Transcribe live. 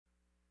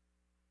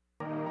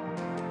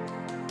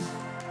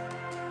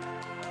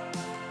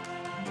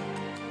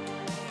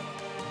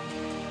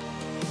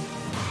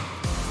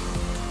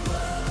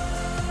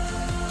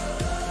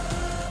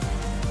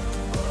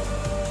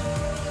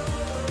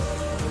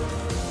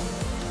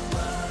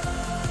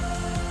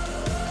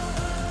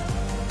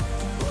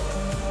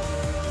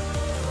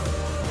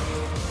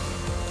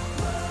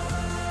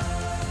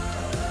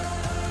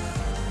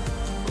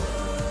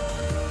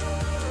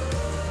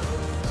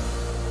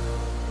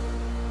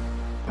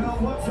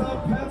What's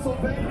up,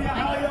 Pennsylvania?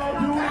 How y'all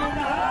doing in the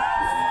house?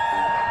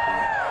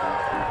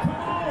 Come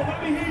on,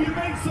 let me hear you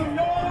make some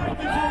noise.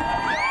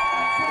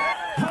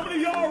 How many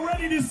of y'all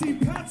ready to see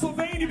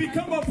Pennsylvania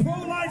become a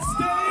pro-life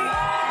state?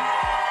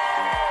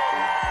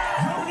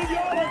 How many of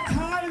y'all are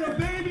tired of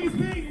babies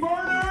being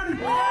murdered?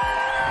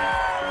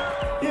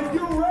 If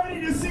you're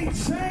ready to see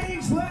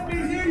change, let me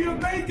hear you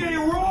make a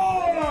roar.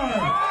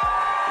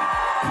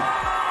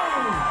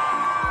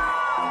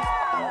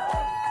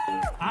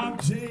 I'm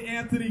J.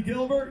 Anthony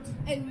Gilbert.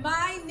 And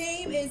my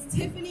name is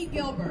Tiffany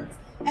Gilbert.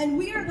 And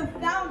we are the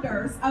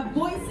founders of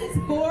Voices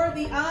for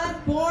the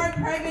Unborn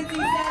Pregnancy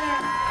Center.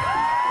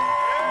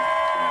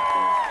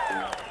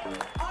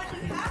 On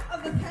behalf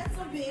of the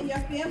Pennsylvania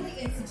Family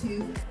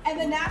Institute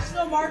and the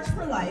National March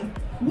for Life,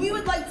 we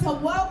would like to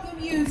welcome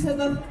you to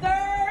the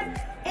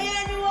 3rd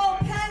annual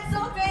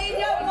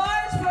Pennsylvania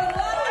March for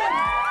Life.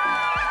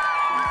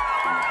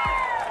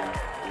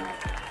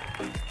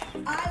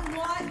 I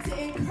want to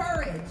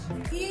encourage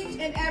each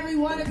and every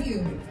one of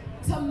you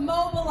to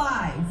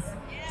mobilize,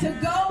 to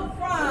go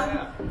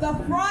from the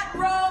front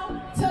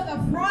row to the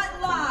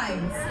front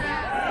lines.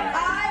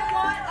 I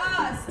want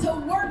us to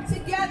work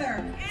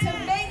together to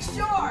make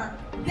sure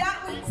that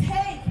we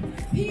take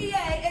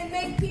PA and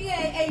make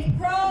PA a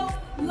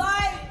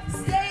pro-life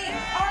state.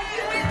 Are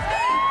you with me?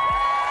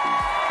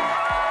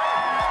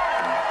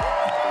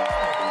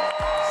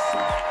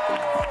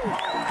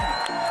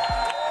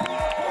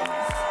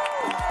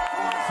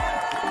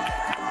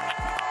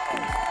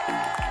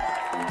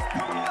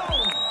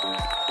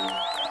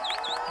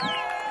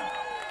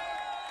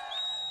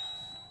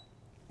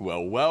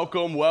 Well,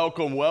 welcome,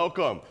 welcome,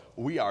 welcome.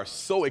 We are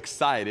so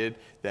excited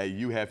that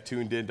you have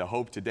tuned in to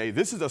Hope Today.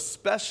 This is a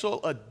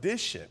special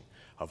edition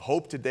of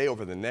Hope Today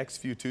over the next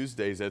few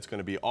Tuesdays that's going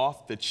to be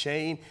off the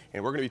chain,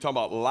 and we're going to be talking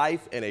about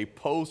life in a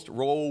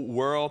post-Roe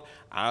world.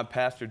 I'm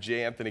Pastor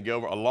J. Anthony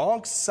Gilbert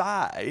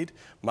alongside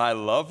my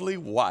lovely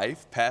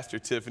wife, Pastor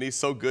Tiffany.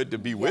 So good to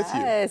be with you.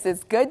 Yes,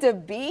 it's good to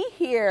be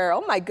here.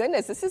 Oh my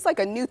goodness, this is like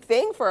a new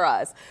thing for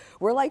us.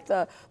 We're like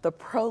the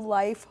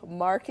pro-life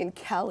Mark and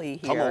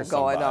Kelly here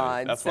going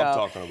on. That's what I'm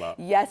talking about.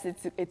 Yes,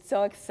 it's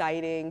so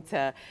exciting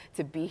to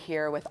be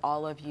here with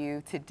all of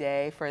you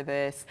today for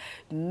this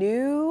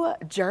new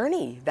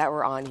journey that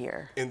we're on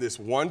here. In this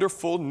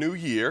wonderful new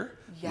year,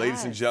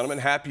 ladies and gentlemen,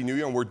 Happy New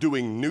Year. And we're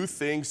doing new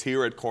things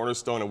here at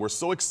Cornerstone, and we're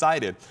so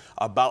excited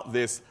about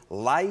this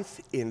life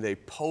in the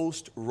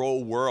post-Roe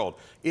world.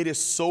 It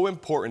is so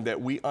important that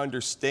we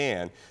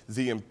understand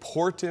the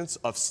importance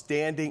of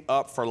standing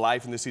up for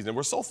life in this season. And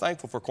we're so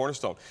thankful for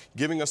Cornerstone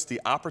giving us the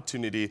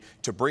opportunity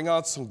to bring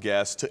on some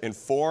guests to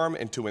inform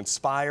and to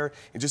inspire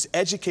and just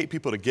educate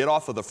people to get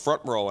off of the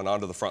front row and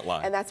onto the front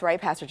line. And that's right,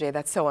 Pastor Jay.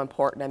 That's so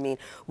important. I mean,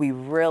 we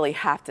really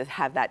have to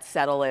have that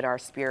settle in our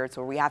spirits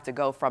where we have to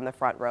go from the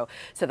front row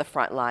to the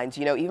front lines.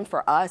 You know, even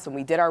for us, when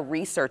we did our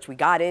research, we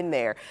got in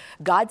there.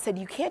 God said,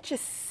 you can't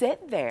just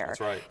sit there. That's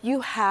right.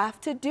 You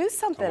have to do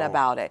something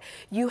about it.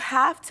 You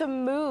have to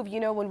move. You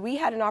know, when we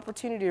had an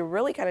opportunity to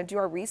really kind of do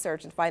our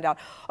research and find out,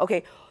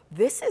 okay,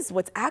 this is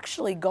what's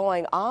actually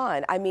going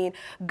on. I mean,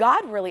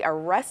 God really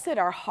arrested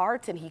our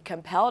hearts and he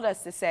compelled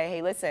us to say,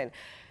 hey, listen,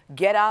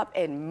 get up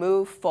and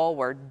move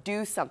forward.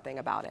 Do something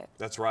about it.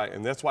 That's right.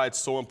 And that's why it's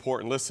so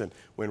important. Listen,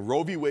 when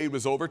Roe v. Wade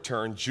was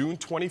overturned, June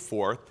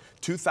 24th,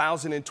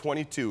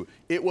 2022,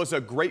 it was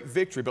a great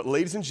victory. But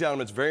ladies and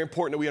gentlemen, it's very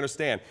important that we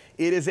understand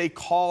it is a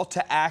call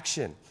to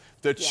action.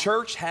 The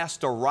church has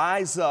to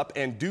rise up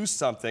and do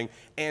something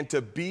and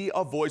to be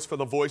a voice for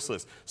the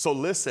voiceless. So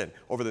listen,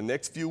 over the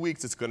next few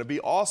weeks, it's going to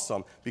be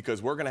awesome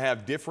because we're going to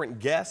have different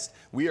guests.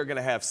 We are going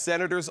to have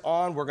senators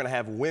on. We're going to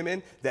have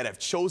women that have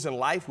chosen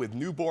life with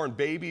newborn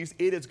babies.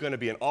 It is going to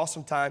be an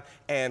awesome time.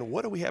 And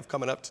what do we have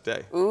coming up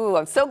today? Ooh,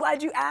 I'm so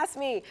glad you asked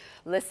me.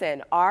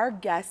 Listen, our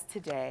guest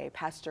today,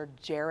 Pastor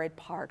Jared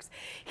Parks,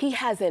 he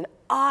has an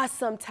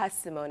awesome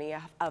testimony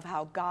of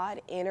how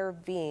God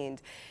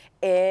intervened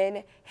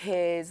in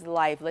his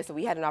life. Listen,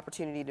 we had an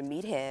opportunity to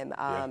meet him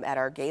at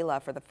our gala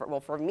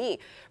for me,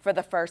 for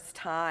the first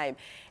time.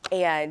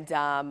 And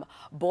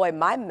boy,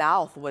 my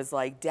mouth was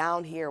like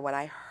down here when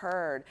I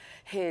heard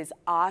his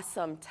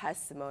awesome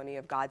testimony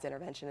of God's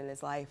intervention in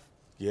his life.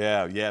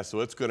 Yeah, so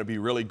it's going to be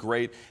really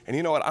great. And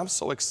you know what? I'm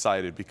so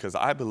excited because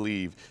I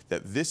believe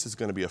that this is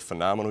going to be a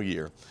phenomenal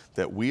year,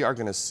 that we are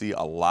going to see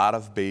a lot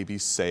of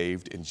babies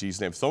saved in Jesus'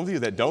 name. Some of you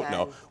that don't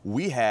know,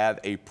 we have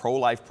a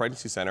pro-life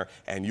pregnancy center,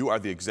 and you are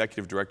the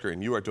executive director,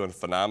 and you are doing a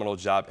phenomenal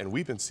job, and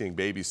we've been seeing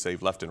babies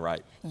saved left and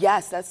right.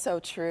 Yes, that's so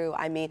true.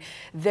 I mean,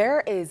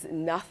 there is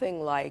nothing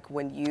like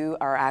when you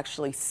are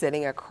actually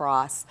sitting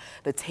across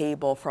the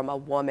table from a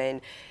woman,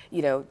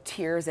 you know,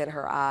 tears in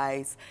her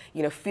eyes,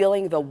 you know,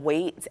 feeling the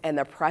weight and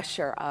the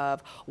pressure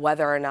of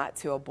whether or not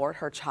to abort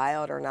her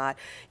child or not.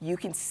 You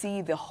can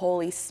see the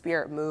Holy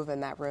Spirit move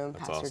in that room,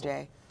 That's Pastor awesome.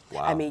 Jay.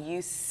 Wow. I mean,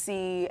 you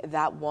see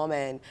that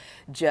woman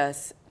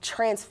just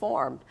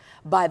transformed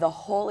by the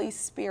Holy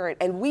Spirit.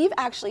 And we've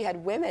actually had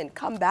women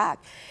come back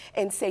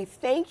and say,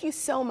 thank you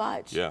so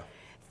much. Yeah.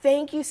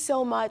 thank you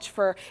so much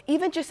for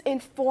even just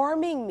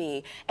informing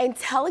me and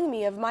telling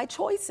me of my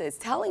choices,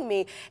 telling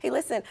me, hey,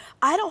 listen,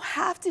 I don't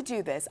have to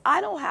do this.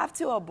 I don't have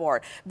to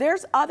abort.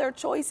 There's other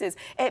choices.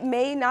 It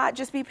may not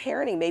just be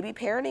parenting. Maybe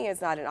parenting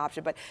is not an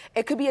option, but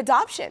it could be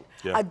adoption.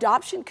 Yeah.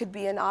 Adoption could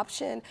be an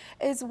option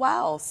as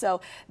well.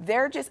 So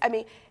they're just, I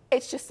mean,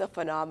 it's just a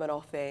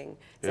phenomenal thing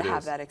to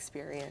have that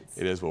experience.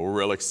 It is. Well, we're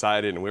real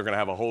excited, and we're going to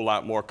have a whole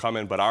lot more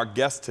coming. But our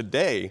guest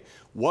today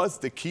was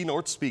the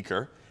keynote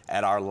speaker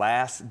at our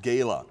last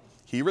gala.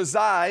 He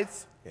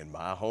resides in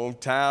my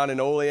hometown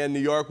in Olean, New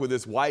York, with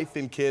his wife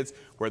and kids,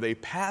 where they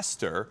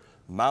pastor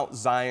Mount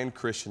Zion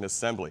Christian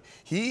Assembly.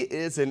 He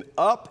is an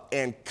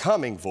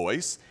up-and-coming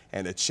voice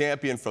and a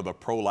champion for the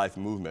pro-life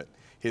movement.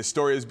 His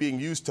story is being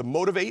used to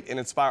motivate and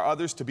inspire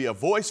others to be a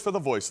voice for the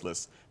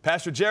voiceless.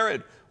 Pastor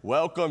Jared,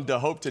 welcome to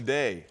Hope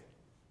Today.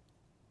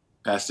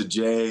 Pastor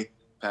Jay,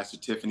 Pastor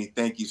Tiffany,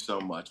 thank you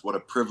so much. What a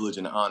privilege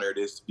and honor it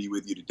is to be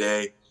with you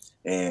today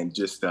and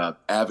just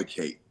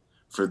advocate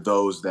for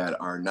those that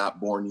are not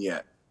born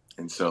yet.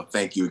 And so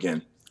thank you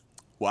again.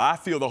 Well, I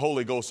feel the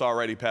Holy Ghost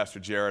already, Pastor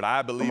Jared.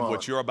 I believe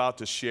what you're about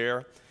to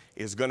share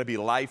is going to be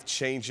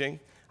life-changing.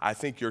 I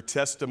think your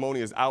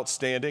testimony is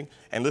outstanding.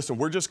 And listen,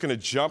 we're just going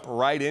to jump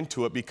right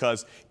into it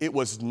because it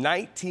was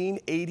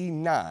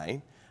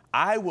 1989.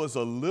 I was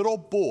a little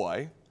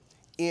boy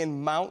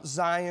in Mount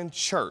Zion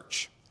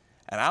Church.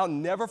 And I'll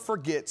never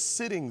forget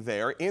sitting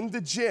there in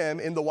the gym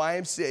in the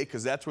YMCA,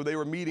 because that's where they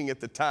were meeting at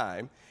the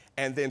time.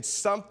 And then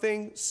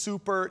something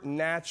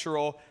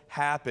supernatural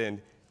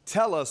happened.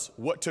 Tell us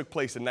what took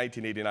place in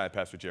 1989,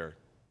 Pastor Jared.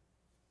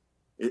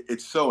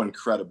 It's so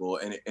incredible,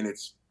 and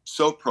it's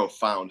so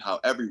profound how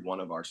every one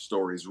of our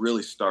stories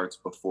really starts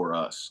before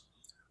us.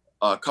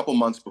 A couple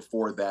months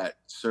before that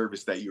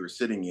service that you were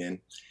sitting in,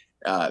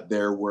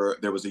 there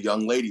was a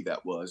young lady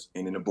that was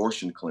in an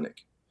abortion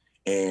clinic,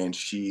 and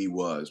she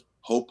was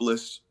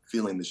hopeless,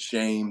 feeling the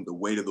shame, the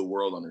weight of the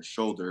world on her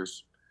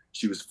shoulders.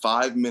 She was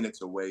 5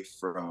 minutes away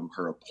from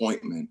her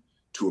appointment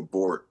to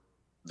abort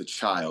the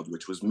child,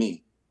 which was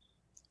me.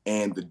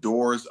 And the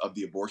doors of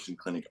the abortion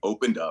clinic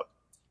opened up,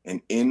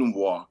 and in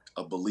walked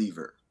a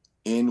believer.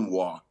 In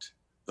walked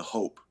the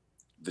hope,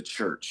 the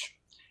church.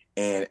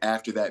 And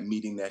after that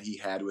meeting that he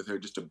had with her,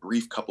 just a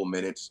brief couple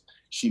minutes,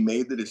 she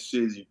made the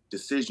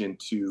decision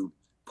to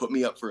put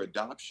me up for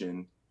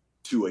adoption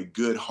to a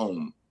good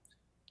home.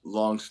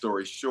 Long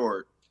story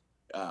short,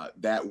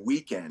 that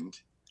weekend,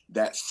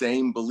 that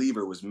same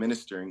believer was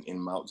ministering in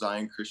Mount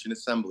Zion Christian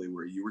Assembly,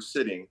 where you were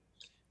sitting,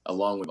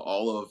 along with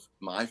all of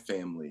my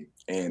family.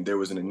 And there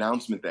was an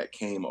announcement that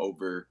came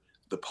over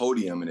the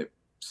podium, and it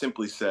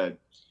simply said,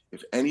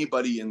 if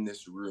anybody in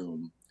this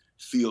room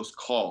feels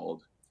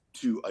called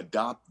to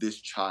adopt this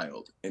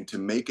child and to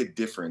make a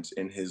difference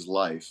in his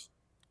life,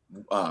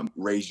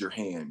 raise your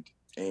hand.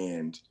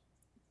 And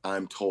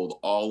I'm told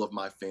all of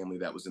my family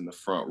that was in the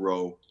front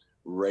row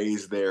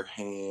raised their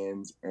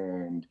hands.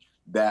 And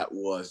that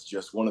was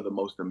just one of the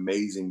most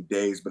amazing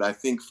days. But I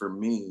think for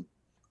me,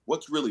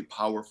 what's really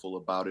powerful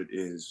about it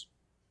is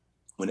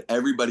when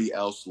everybody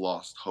else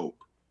lost hope,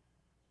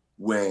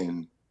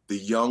 when the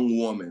young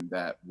woman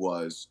that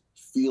was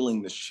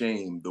feeling the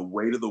shame, the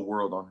weight of the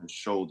world on her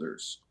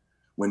shoulders,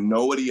 when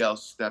nobody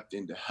else stepped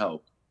in to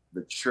help,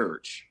 the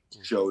church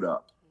showed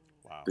up.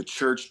 Wow. The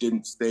church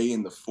didn't stay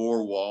in the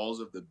four walls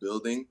of the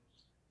building.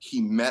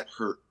 He met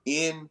her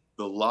in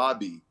the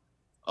lobby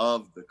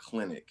of the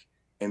clinic.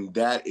 And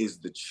that is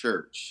the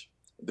church,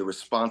 the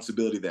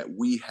responsibility that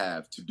we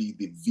have to be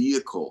the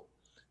vehicle,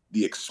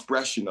 the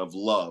expression of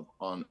love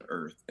on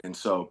earth. And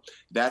so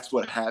that's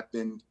what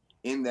happened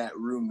in that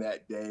room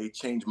that day,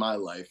 changed my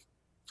life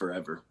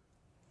forever.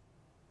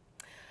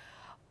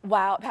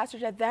 Wow, Pastor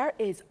Jed, that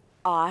is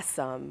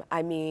awesome.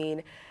 I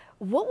mean,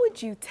 what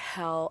would you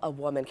tell a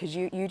woman? Because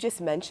you just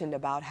mentioned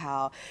about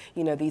how,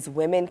 you know, these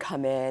women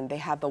come in, they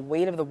have the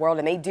weight of the world,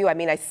 and they do. I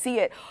mean, I see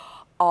it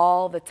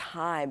all the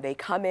time. They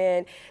come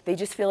in, they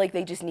just feel like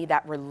they just need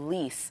that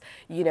release.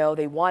 You know,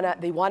 they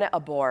wanna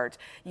abort.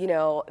 You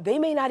know, they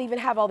may not even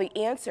have all the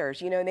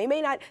answers. You know, and they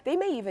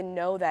may even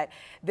know that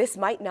this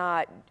might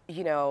not,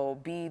 you know,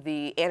 be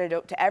the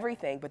antidote to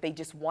everything, but they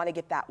just want to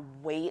get that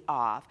weight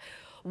off.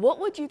 What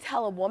would you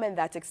tell a woman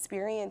that's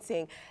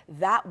experiencing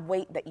that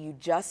weight that you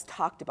just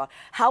talked about?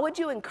 How would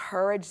you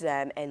encourage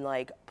them and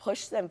like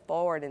push them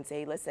forward and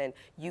say, listen,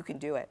 you can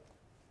do it?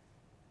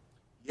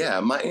 Yeah,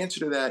 my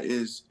answer to that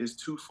is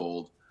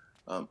twofold.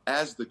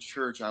 As the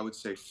church, I would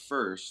say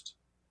first,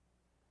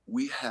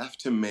 we have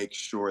to make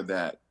sure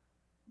that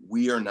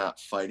we are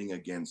not fighting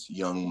against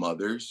young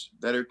mothers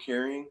that are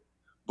carrying,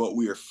 but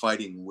we are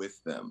fighting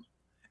with them.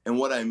 And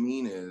what I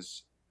mean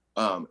is,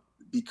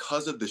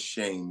 because of the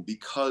shame,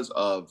 because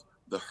of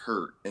the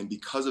hurt, and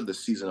because of the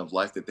season of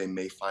life that they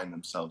may find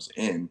themselves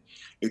in,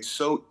 it's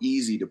so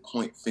easy to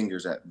point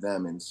fingers at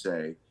them and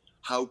say,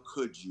 how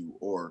could you?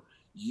 Or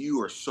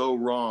you are so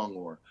wrong,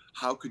 or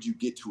how could you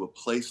get to a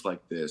place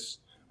like this?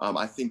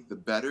 I think the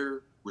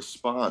better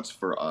response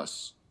for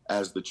us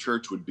as the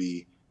church would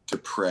be to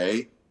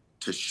pray,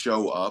 to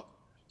show up,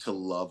 to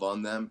love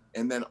on them,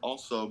 and then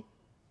also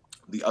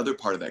the other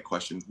part of that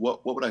question,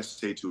 what would I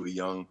say to a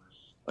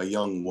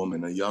young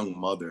woman, a young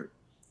mother,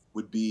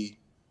 would be,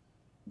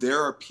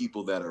 there are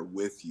people that are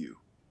with you.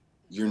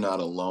 You're not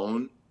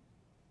alone.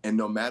 And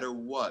no matter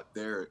what,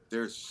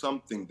 there's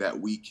something that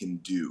we can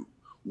do,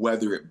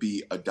 whether it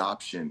be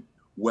adoption,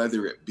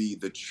 whether it be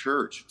the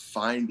church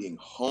finding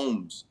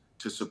homes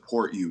to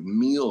support you,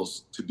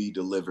 meals to be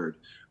delivered.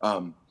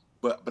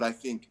 But I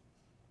think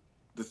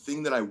the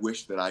thing that I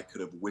wish that I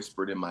could have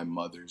whispered in my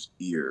mother's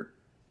ear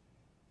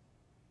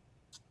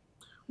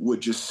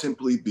would just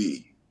simply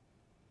be,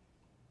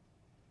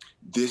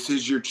 this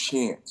is your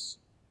chance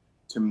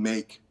to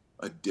make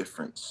a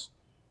difference.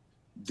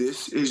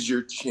 This is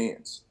your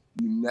chance.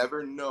 You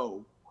never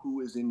know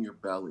who is in your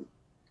belly.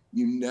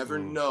 You never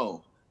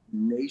know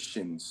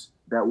nations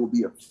that will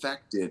be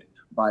affected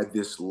by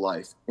this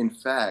life. In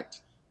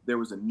fact, there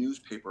was a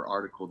newspaper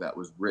article that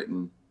was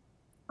written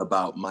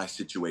about my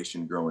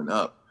situation growing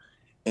up.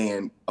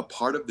 And a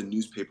part of the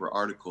newspaper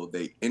article,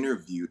 they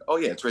interviewed, oh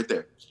yeah, it's right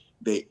there.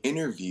 They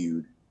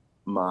interviewed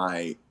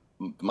my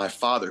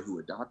father who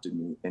adopted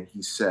me, and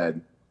he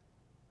said,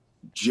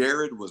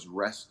 Jared was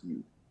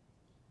rescued.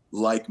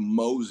 Like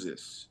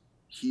Moses,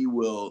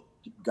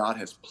 God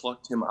has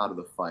plucked him out of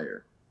the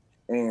fire.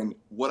 And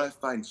what I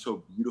find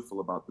so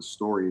beautiful about the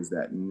story is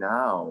that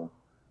now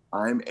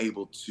I'm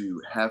able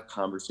to have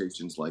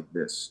conversations like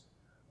this.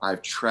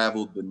 I've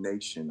traveled the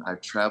nation,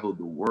 I've traveled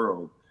the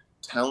world,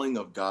 telling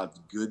of God's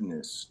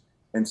goodness.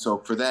 And so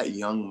for that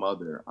young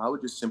mother, I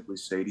would just simply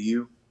say to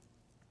you,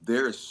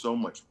 there is so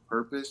much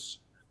purpose,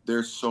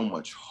 there's so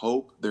much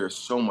hope, there's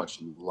so much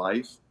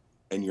life,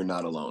 and you're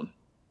not alone.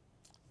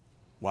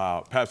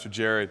 Wow, Pastor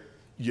Jared,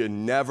 you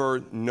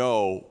never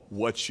know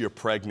what you're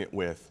pregnant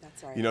with.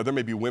 That's right. You know, there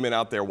may be women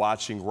out there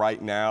watching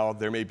right now.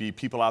 There may be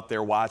people out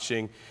there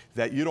watching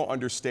that you don't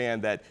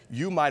understand that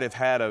you might have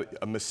had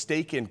a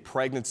mistaken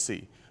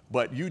pregnancy,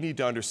 but you need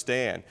to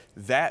understand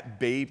that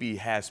baby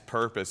has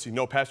purpose. You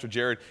know, Pastor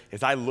Jared,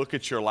 as I look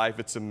at your life,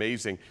 it's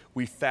amazing.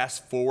 We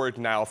fast forward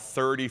now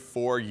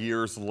 34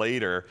 years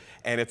later,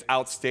 and it's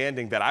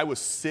outstanding that I was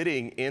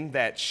sitting in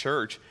that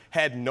church,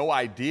 had no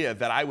idea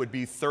that I would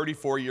be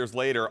 34 years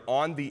later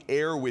on the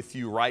air with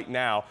you right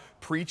now,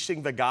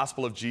 preaching the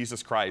gospel of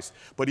Jesus Christ.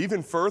 But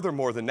even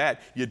furthermore than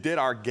that, you did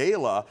our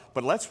gala,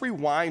 but let's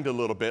rewind a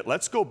little bit.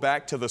 Let's go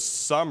back to the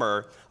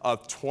summer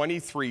of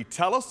 23.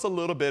 Tell us a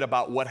little bit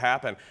about what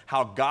happened,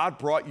 how God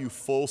brought you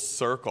full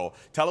circle.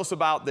 Tell us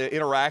about the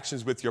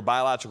interactions with your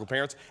biological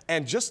parents,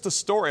 and just the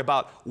story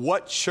about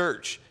what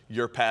church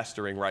you're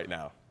pastoring right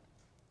now.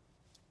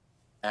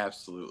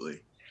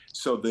 Absolutely.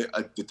 So the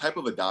type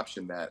of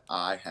adoption that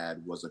I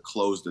had was a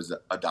closed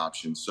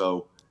adoption.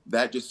 So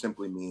that just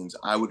simply means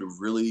I would have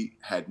really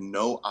had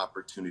no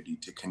opportunity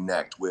to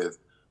connect with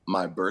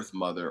my birth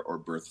mother or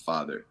birth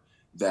father,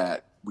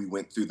 that we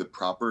went through the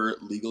proper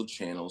legal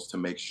channels to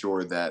make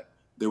sure that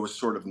there was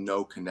sort of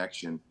no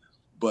connection.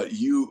 But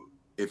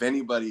if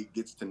anybody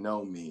gets to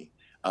know me,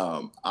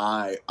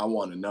 I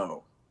want to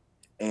know.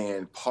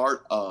 And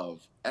part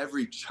of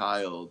every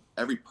child,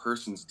 every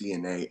person's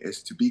DNA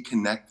is to be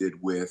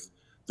connected with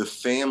the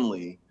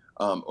family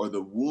or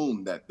the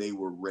womb that they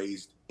were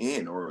raised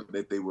in, or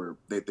that they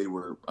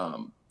were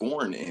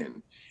born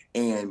in.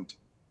 And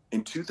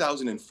in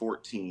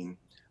 2014,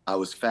 I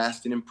was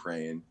fasting and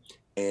praying,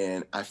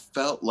 and I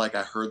felt like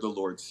I heard the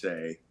Lord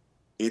say,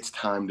 it's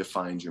time to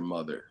find your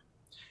mother.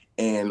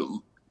 And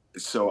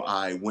so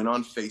I went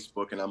on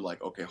Facebook, and I'm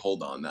like, okay,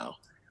 hold on now.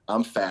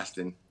 I'm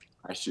fasting.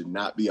 I should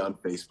not be on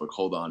Facebook.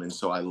 Hold on. And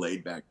so I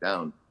laid back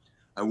down.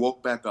 I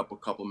woke back up a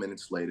couple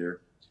minutes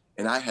later,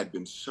 and I had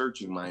been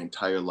searching my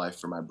entire life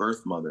for my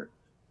birth mother.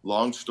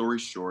 Long story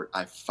short,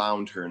 I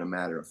found her in a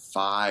matter of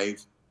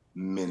 5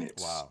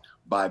 minutes. Wow.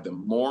 By the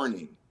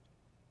morning,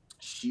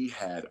 she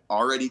had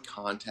already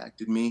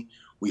contacted me.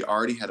 We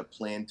already had a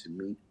plan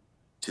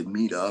to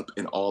meet up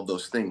and all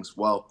those things.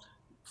 Well,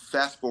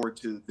 fast forward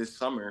to this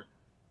summer,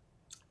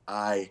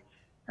 I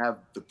have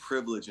the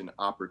privilege and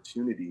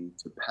opportunity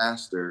to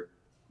pastor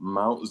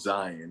Mount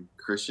Zion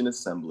Christian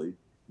Assembly,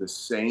 the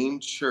same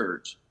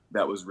church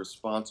that was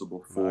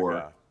responsible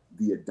for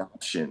the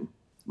adoption,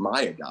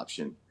 my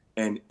adoption.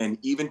 And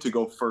even to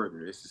go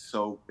further, it's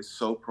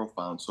so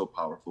profound, so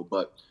powerful.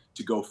 But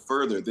to go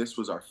further, this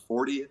was our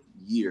 40th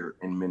year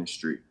in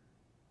ministry.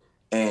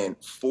 And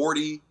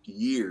 40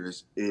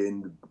 years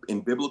in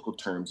biblical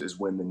terms is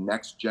when the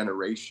next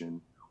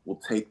generation will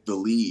take the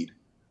lead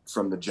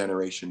from the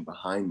generation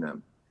behind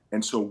them.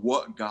 And so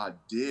what God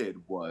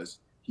did was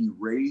he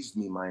raised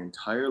me my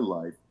entire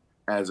life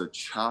as a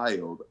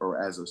child,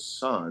 or as a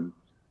son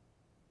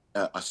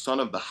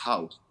of the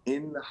house,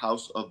 in the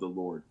house of the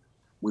Lord,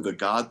 with a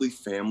godly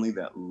family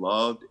that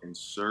loved and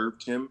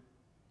served him.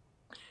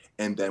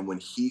 And then when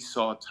he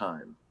saw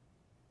time,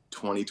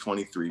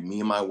 2023,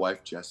 me and my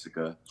wife,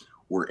 Jessica,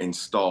 were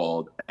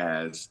installed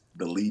as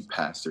the lead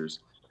pastors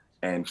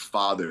and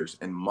fathers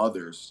and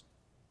mothers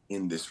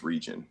in this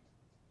region.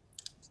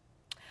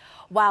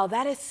 Wow,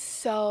 that is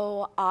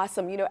so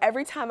awesome. You know,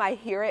 every time I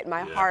hear it,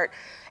 my heart,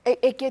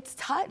 it gets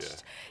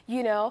touched,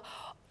 you know.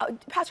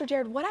 Pastor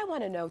Jared, what I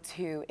want to know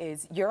too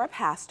is you're a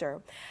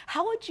pastor.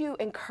 How would you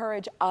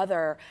encourage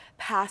other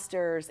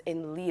pastors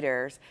and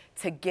leaders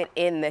to get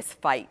in this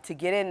fight, to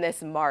get in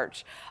this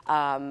march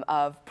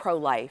of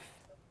pro-life?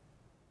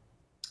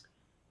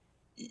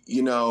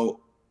 You know,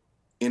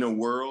 in a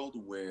world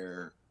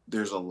where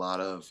there's a lot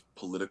of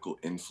political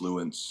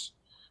influence,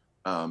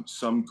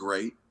 some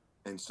great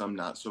and some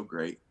not so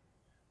great,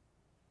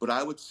 but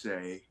I would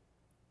say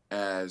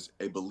as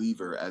a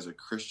believer, as a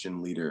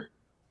Christian leader,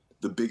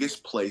 the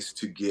biggest place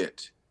to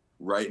get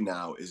right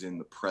now is in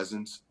the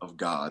presence of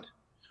God,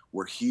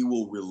 where he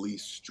will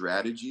release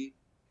strategy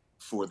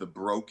for the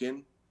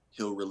broken.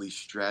 He'll release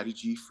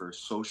strategy for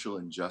social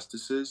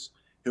injustices.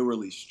 He'll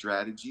release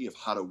strategy of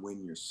how to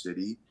win your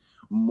city,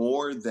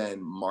 more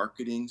than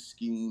marketing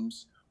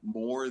schemes,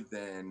 more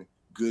than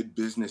good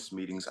business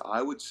meetings.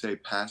 I would say,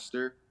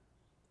 Pastor,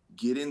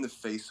 get in the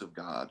face of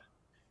God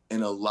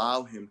and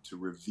allow him to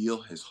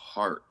reveal his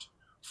heart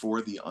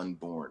for the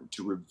unborn,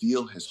 to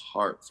reveal his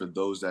heart for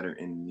those that are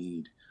in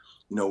need.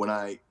 You know, when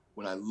I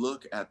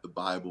look at the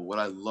Bible, what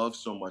I love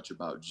so much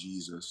about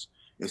Jesus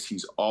is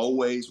he's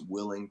always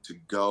willing to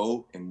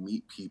go and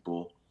meet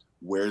people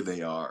where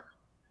they are.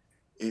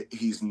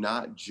 He's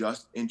not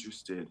just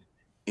interested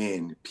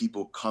in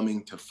people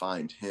coming to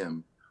find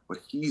him, but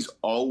he's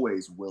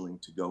always willing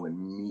to go and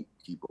meet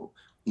people.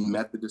 He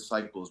met the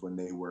disciples when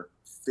they were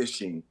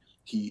fishing.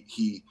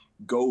 He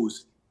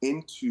goes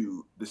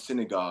into the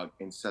synagogue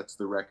and sets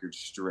the record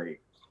straight.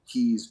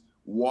 He's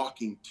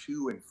walking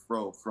to and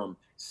fro from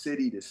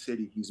city to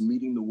city. He's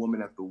meeting the woman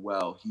at the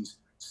well. He's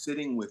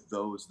sitting with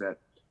those that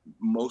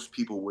most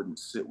people wouldn't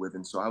sit with.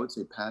 And so I would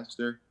say,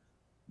 Pastor,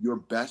 your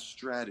best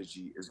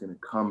strategy is going to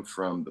come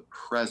from the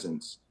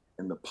presence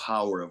and the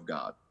power of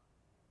God.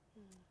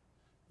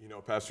 You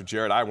know, Pastor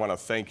Jared, I want to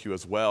thank you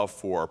as well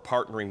for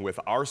partnering with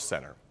our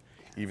center.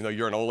 Even though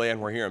you're in Ole and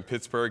we're here in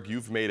Pittsburgh,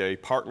 you've made a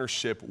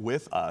partnership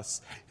with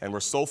us, and we're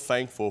so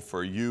thankful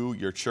for you,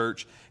 your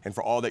church, and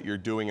for all that you're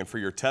doing and for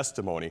your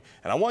testimony.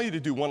 And I want you to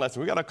do one last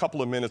thing. We got a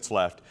couple of minutes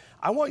left.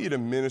 I want you to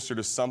minister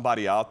to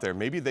somebody out there.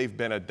 Maybe they've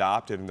been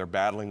adopted and they're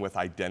battling with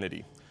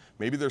identity.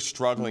 Maybe they're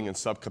struggling in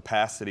some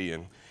capacity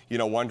and, you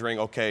know, wondering,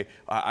 okay,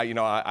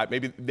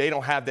 maybe they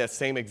don't have that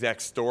same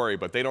exact story,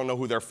 but they don't know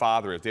who their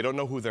father is. They don't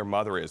know who their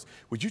mother is.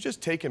 Would you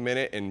just take a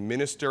minute and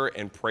minister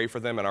and pray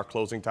for them in our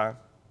closing time?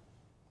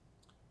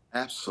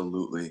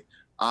 Absolutely.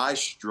 I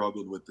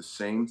struggled with the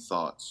same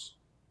thoughts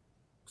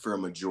for a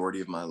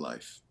majority of my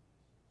life.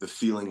 The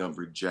feeling of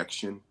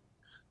rejection,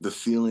 the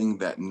feeling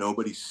that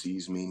nobody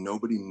sees me,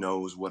 nobody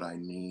knows what I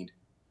need.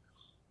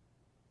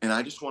 And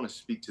I just want to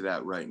speak to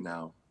that right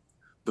now.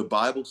 The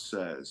Bible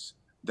says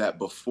that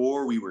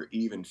before we were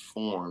even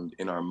formed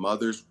in our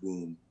mother's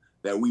womb,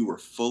 that we were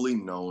fully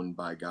known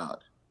by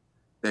God,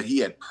 that he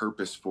had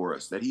purpose for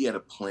us, that he had a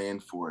plan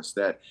for us,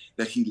 that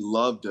he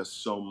loved us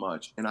so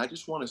much. And I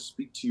just want to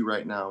speak to you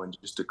right now and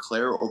just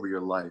declare over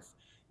your life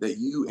that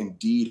you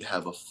indeed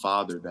have a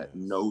father that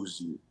knows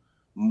you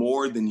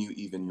more than you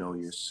even know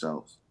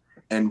yourself.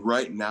 And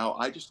right now,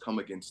 I just come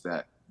against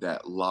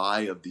that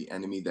lie of the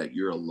enemy that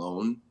you're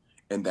alone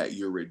and that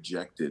you're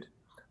rejected.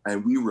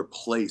 And we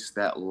replace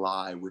that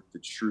lie with the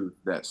truth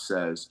that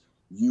says,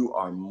 you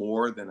are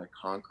more than a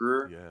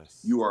conqueror.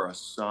 Yes. You are a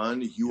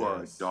son. You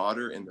are a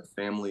daughter in the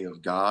family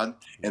of God.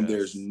 And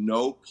there's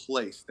no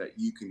place that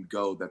you can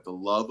go that the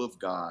love of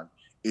God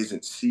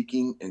isn't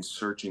seeking and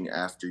searching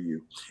after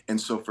you. And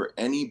so for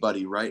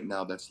anybody right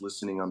now that's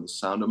listening on the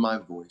sound of my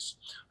voice,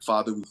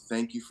 Father, we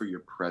thank you for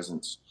your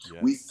presence.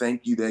 Yes. We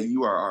thank you that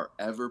you are our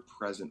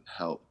ever-present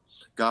help.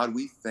 God,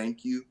 we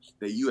thank you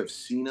that you have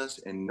seen us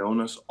and known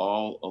us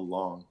all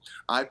along.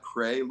 I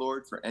pray,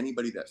 Lord, for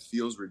anybody that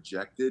feels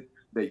rejected,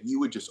 that you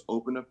would just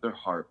open up their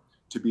heart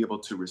to be able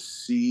to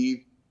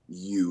receive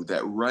you,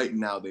 that right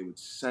now they would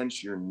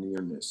sense your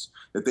nearness,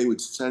 that they would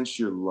sense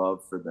your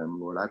love for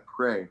them, Lord. I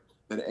pray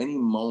that at any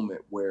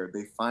moment where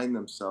they find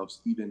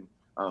themselves even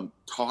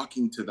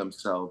talking to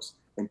themselves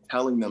and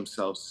telling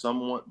themselves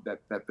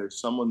that there's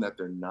someone that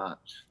they're not,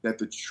 that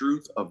the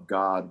truth of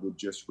God would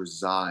just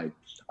reside.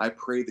 I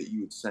pray that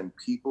you would send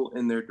people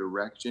in their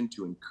direction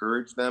to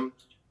encourage them,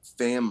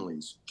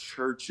 families,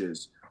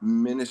 churches,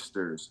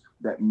 ministers,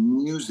 that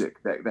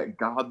music, that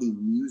godly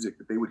music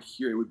that they would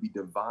hear. It would be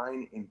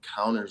divine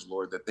encounters,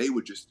 Lord, that they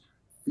would just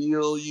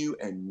feel you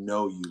and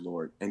know you,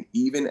 Lord. And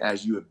even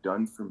as you have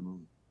done for me,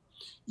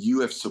 you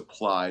have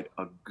supplied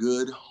a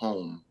good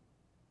home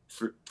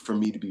for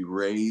me to be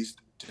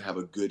raised, to have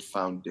a good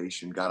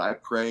foundation. God, I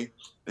pray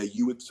that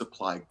you would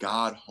supply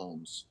God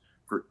homes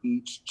for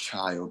each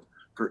child,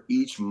 for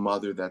each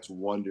mother that's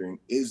wondering,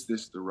 is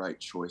this the right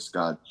choice,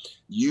 God?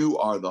 You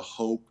are the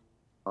hope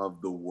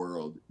of the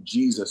world.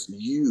 Jesus,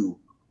 you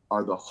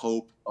are the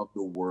hope of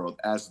the world.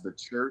 As the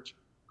church,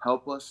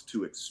 help us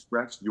to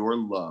express your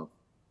love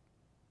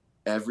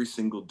every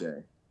single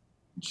day.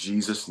 In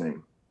Jesus'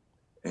 name,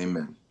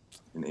 amen.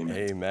 And amen.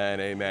 Amen,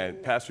 amen.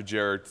 Pastor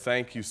Jared,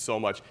 thank you so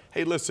much.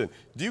 Hey, listen,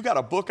 do you got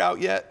a book out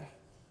yet?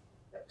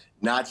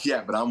 Not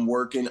yet, but I'm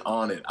working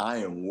on it. I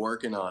am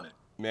working on it.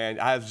 Man,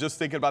 I was just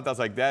thinking about that. I was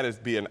like, that is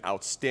be an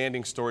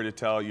outstanding story to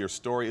tell. Your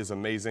story is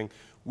amazing.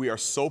 We are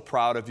so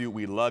proud of you.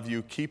 We love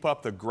you. Keep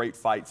up the great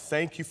fight.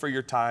 Thank you for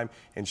your time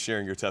and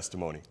sharing your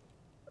testimony.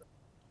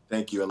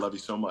 Thank you. I love you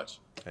so much.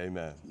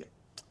 Amen. Yeah.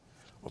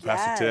 Well,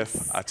 Pastor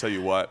Tiff, I tell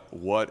you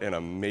what an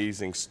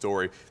amazing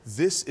story.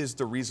 This is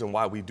the reason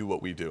why we do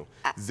what we do.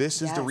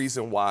 This is the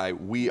reason why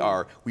we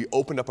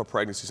opened up a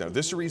pregnancy center.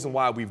 This is the reason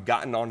why we've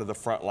gotten onto the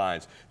front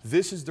lines.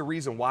 This is the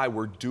reason why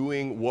we're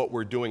doing what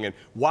we're doing, and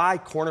why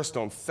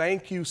Cornerstone.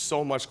 Thank you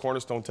so much,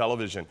 Cornerstone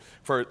Television,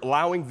 for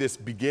allowing this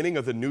beginning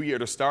of the new year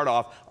to start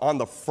off on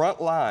the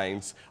front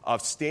lines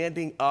of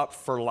standing up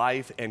for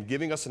life and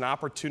giving us an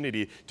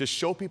opportunity to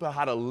show people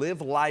how to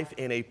live life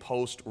in a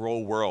post-Roe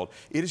world.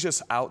 It is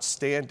just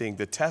outstanding.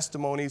 The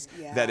testimonies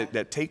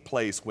that take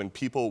place when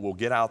people will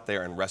get out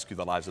there and rescue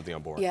the lives of the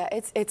unborn. Yeah,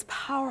 it's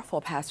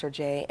powerful, Pastor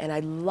Jay, and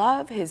I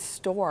love his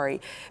story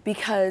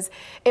because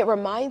it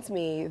reminds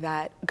me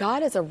that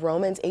God is a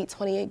Romans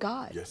 8:28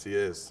 God. Yes, he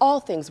is. All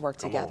things work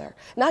together.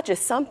 Not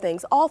just some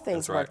things, all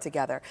things work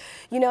together.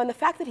 You know, and the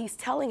fact that he's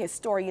telling his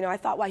story, you know, I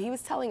thought while he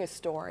was telling his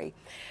story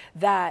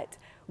that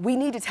we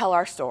need to tell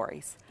our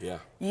stories. Yeah.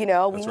 You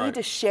know, we need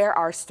to share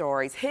our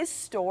stories. His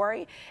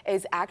story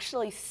is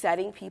actually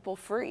setting people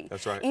free.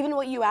 That's right. Even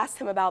what you asked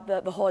him about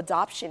the whole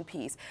adoption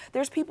piece.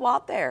 There's people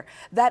out there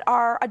that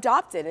are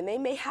adopted and they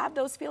may have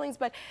those feelings,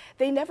 but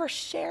they never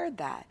shared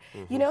that.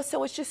 You know,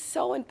 so it's just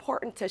so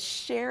important to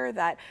share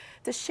that,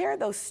 to share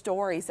those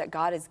stories that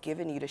God has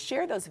given you, to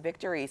share those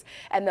victories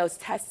and those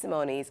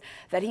testimonies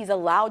that he's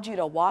allowed you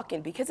to walk in,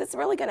 because it's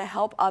really going to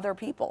help other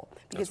people,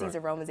 because he's a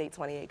Romans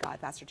 8:28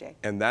 God, Pastor Jay.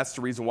 And that's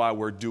the reason why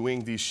we're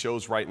doing these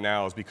shows right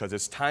now, is because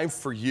it's time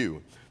for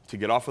you to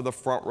get off of the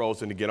front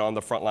rows and to get on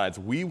the front lines.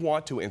 We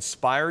want to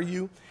inspire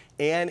you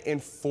and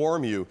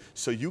inform you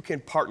so you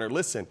can partner.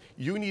 Listen,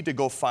 you need to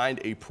go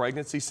find a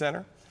pregnancy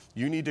center.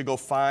 You need to go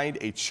find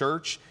a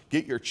church,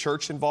 get your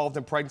church involved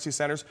in pregnancy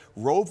centers.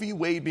 Roe v.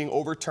 Wade being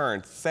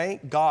overturned,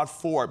 thank God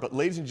for it. But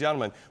ladies and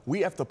gentlemen, we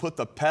have to put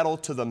the pedal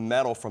to the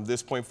metal from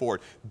this point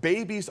forward.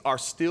 Babies are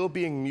still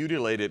being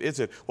mutilated.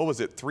 Is it, what was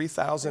it,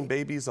 3,000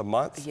 babies a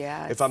month?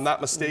 Yeah. If I'm not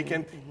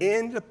mistaken,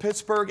 in the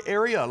Pittsburgh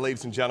area,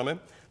 ladies and gentlemen.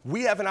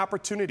 We have an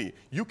opportunity.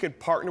 You can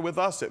partner with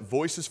us at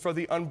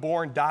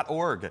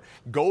voicesfortheunborn.org.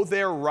 Go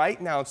there right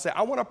now and say,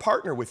 I want to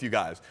partner with you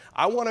guys.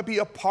 I want to be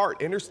a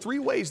part. And there's 3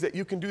 ways that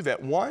you can do that.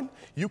 1,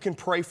 you can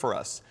pray for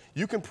us.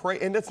 You can pray,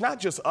 and it's not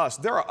just us.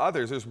 There are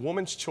others. There's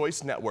Women's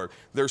Choice Network.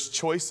 There's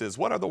Choices.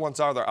 What other ones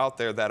are there out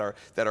there that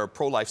are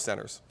pro-life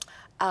centers?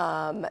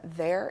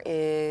 There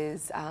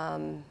is...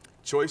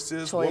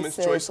 Choices, Women's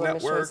Choice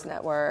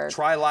Network,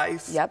 Try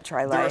Life. Yep,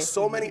 Try Life. There are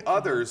so many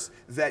others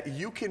that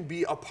you can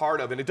be a part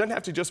of, and it doesn't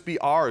have to just be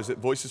ours at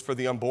Voices for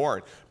the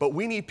Unborn, but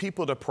we need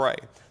people to pray.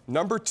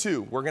 Number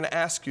 2, we're going to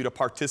ask you to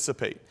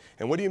participate.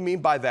 And what do you mean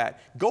by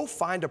that? Go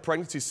find a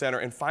pregnancy center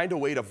and find a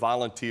way to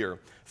volunteer.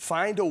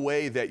 Find a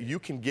way that you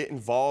can get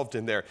involved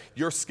in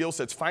your skill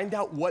sets. Find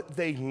out what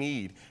they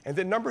need. And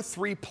then number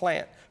 3,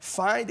 plant.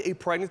 Find a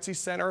pregnancy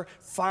center,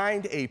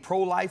 find a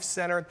pro-life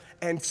center,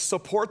 and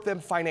support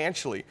them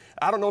financially.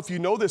 I don't know if you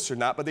know this or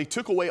not, but they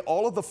took away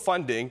all of the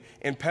funding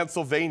in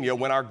Pennsylvania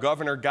when our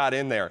governor got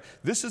in there.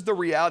 This is the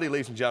reality,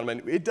 ladies and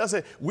gentlemen.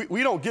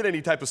 We don't get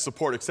any type of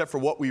support except for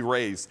what we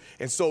raise.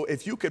 And so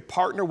if you could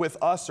partner with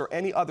us or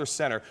any other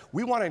center,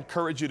 we want to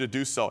encourage you to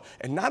do so.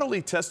 And not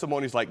only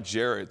testimonies like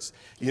Jared's,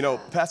 you know,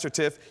 Pastor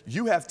Tiff,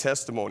 you have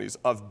testimonies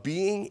of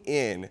being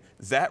in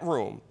that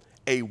room.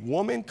 A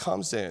woman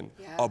comes in,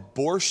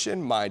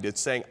 abortion-minded,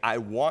 saying, I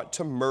want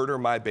to murder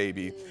my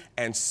baby,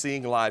 and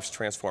seeing lives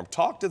transform.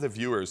 Talk to the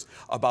viewers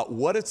about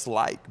what it's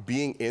like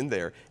being in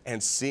there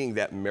and seeing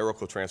that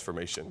miracle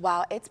transformation.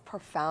 Wow, it's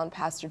profound,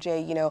 Pastor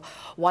Jay. You know,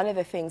 one of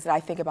the things that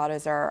I think about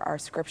is our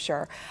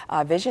scripture,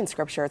 vision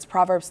scripture. It's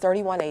Proverbs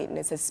 31:8, and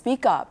it says,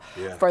 speak up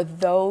for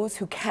those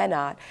who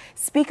cannot.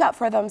 Speak up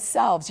for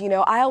themselves. You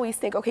know, I always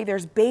think, okay,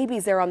 there's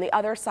babies there on the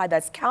other side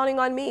that's counting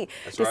on me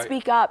to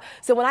speak up.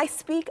 So when I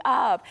speak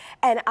up,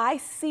 and I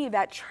see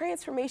that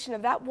transformation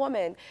of that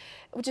woman,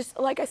 just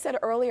like I said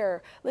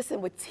earlier,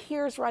 listen, with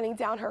tears running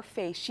down her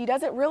face. She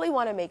doesn't really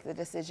want to make the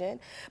decision,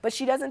 but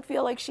she doesn't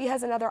feel like she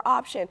has another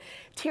option.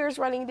 Tears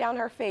running down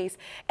her face.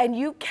 And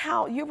you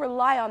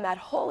rely on that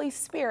Holy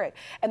Spirit,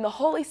 and the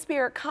Holy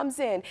Spirit comes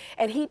in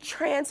and he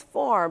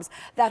transforms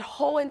that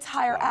whole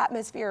entire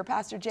atmosphere,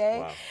 Pastor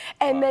Jay.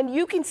 And then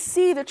you can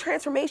see the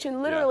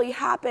transformation literally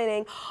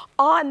happening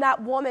on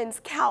that woman's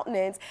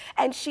countenance.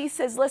 And she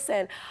says,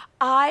 listen,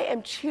 I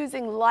am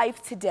choosing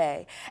life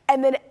today.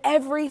 And then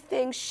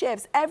everything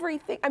shifts.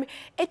 Everything, I mean,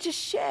 it just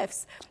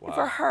shifts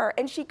for her.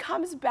 And she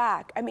comes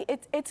back. I mean,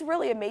 it's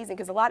really amazing,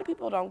 because a lot of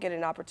people don't get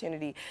an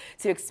opportunity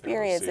to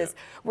experience this,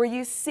 where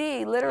you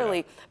see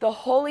literally the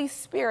Holy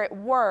Spirit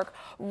work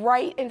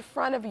right in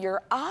front of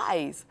your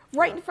eyes.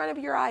 Right in front of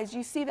your eyes,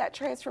 you see that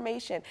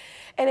transformation.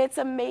 And it's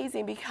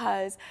amazing,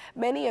 because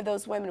many of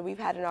those women, we've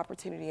had an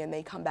opportunity, and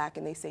they come back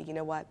and they say, you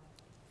know what?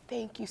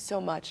 Thank you so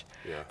much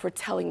for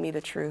telling me the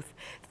truth.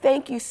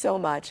 thank you so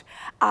much.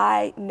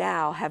 I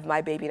now have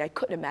my baby, and I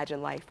couldn't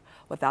imagine life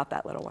without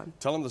that little one.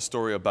 Tell him the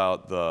story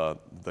about the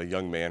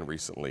young man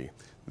recently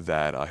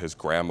that his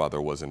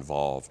grandmother was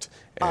involved.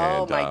 And,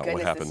 oh my goodness,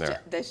 what happened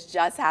there? This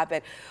just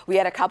happened. We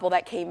had a couple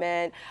that came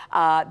in.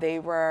 They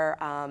were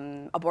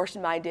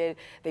abortion-minded.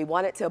 They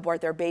wanted to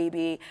abort their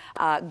baby.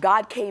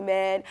 God came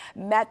in,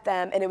 met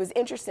them, and it was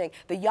interesting.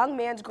 The young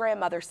man's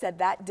grandmother said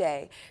that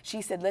day,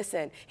 she said,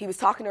 listen, he was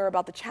talking to her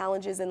about the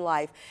challenges in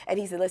life, and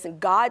he said, listen,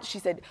 she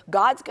said,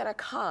 God's going to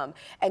come,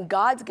 and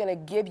God's going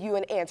to give you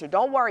an answer.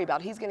 Don't worry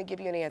about it. He's going to give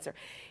you an answer.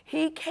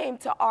 He came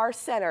to our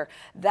center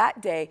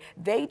that day.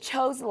 They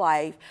chose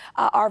life.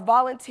 Our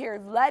volunteer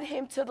led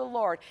him to the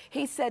Lord.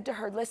 He said to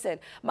her, listen,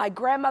 my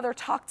grandmother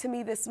talked to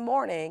me this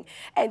morning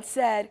and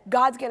said,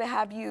 God's going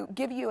to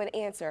give you an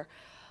answer.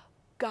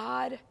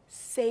 God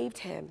saved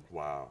him.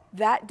 Wow.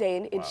 That day.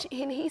 And, wow.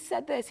 And he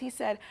said this, he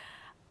said,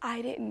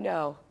 I didn't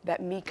know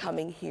that me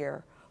coming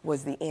here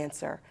was the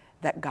answer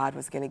that God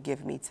was going to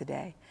give me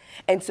today.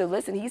 And so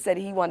listen, he said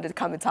he wanted to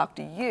come and talk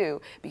to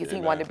you because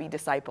Amen. He wanted to be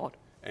discipled.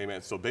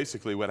 Amen. So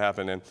basically what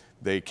happened, and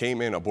they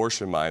came in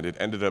abortion-minded,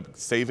 ended up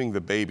saving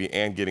the baby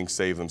and getting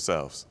saved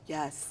themselves.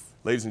 Yes.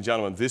 Ladies and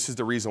gentlemen, this is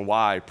the reason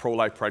why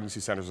pro-life pregnancy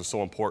centers are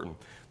so important.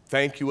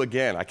 Thank you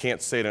again. I can't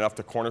say it enough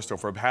to Cornerstone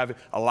for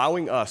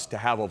allowing us to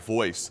have a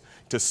voice,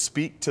 to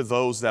speak to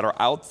those that are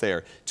out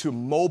there, to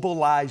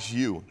mobilize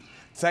you.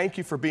 Thank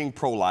you for being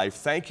pro-life.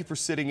 Thank you for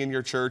sitting in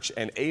your church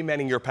and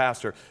amening your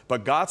pastor.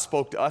 But God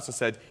spoke to us and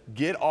said,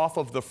 get off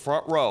of the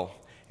front row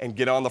and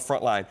get on the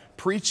front line.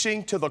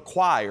 Preaching to the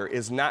choir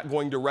is not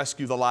going to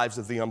rescue the lives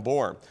of the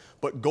unborn,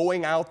 but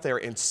going out there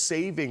and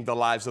saving the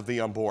lives of the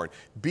unborn,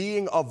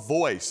 being a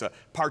voice,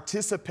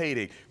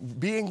 participating,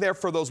 being there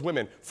for those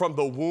women from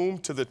the womb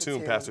to the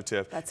tomb, Pastor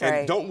Tiff. That's and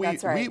right. Don't we,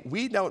 That's right.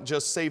 we don't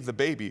just save the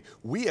baby,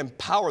 we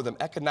empower them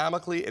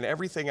economically and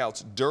everything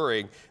else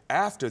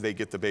after they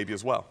get the baby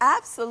as well.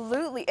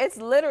 Absolutely. It's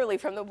literally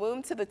from the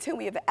womb to the tomb.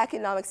 We have an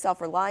economic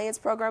self-reliance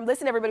program.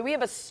 Listen, everybody, we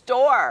have a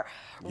store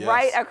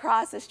right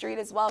across the street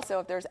as well. So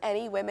if there's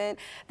any women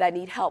that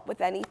need help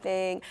with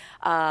anything,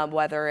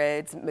 whether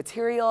it's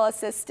material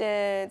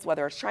assistance,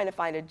 whether it's trying to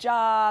find a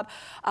job,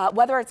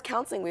 whether it's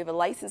counseling, we have a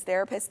licensed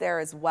therapist there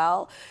as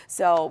well.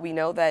 So we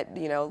know that,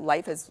 you know,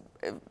 life it's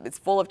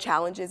full of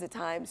challenges at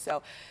times.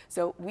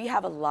 So we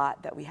have a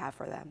lot that we have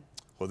for them.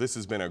 Well, this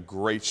has been a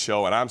great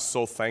show, and I'm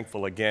so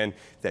thankful again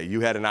that you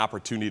had an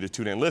opportunity to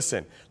tune in.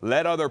 Listen,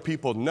 let other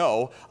people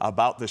know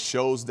about the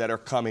shows that are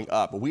coming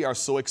up. We are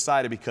so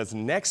excited because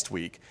next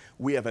week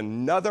we have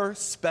another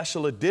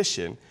special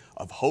edition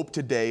of Hope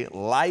Today,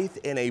 Life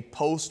in a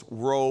Post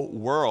Roe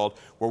World,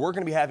 where we're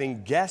going to be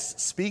having guest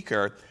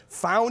speaker,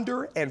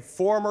 founder and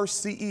former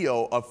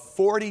CEO of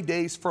 40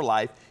 Days for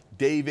Life,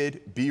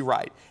 David B.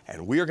 Wright.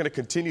 And we are going to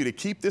continue to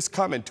keep this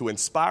coming to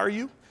inspire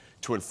you,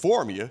 to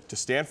inform you, to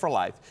stand for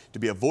life, to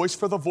be a voice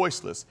for the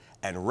voiceless,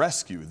 and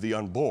rescue the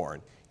unborn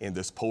in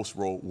this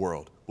post-Roe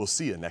world. We'll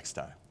see you next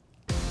time.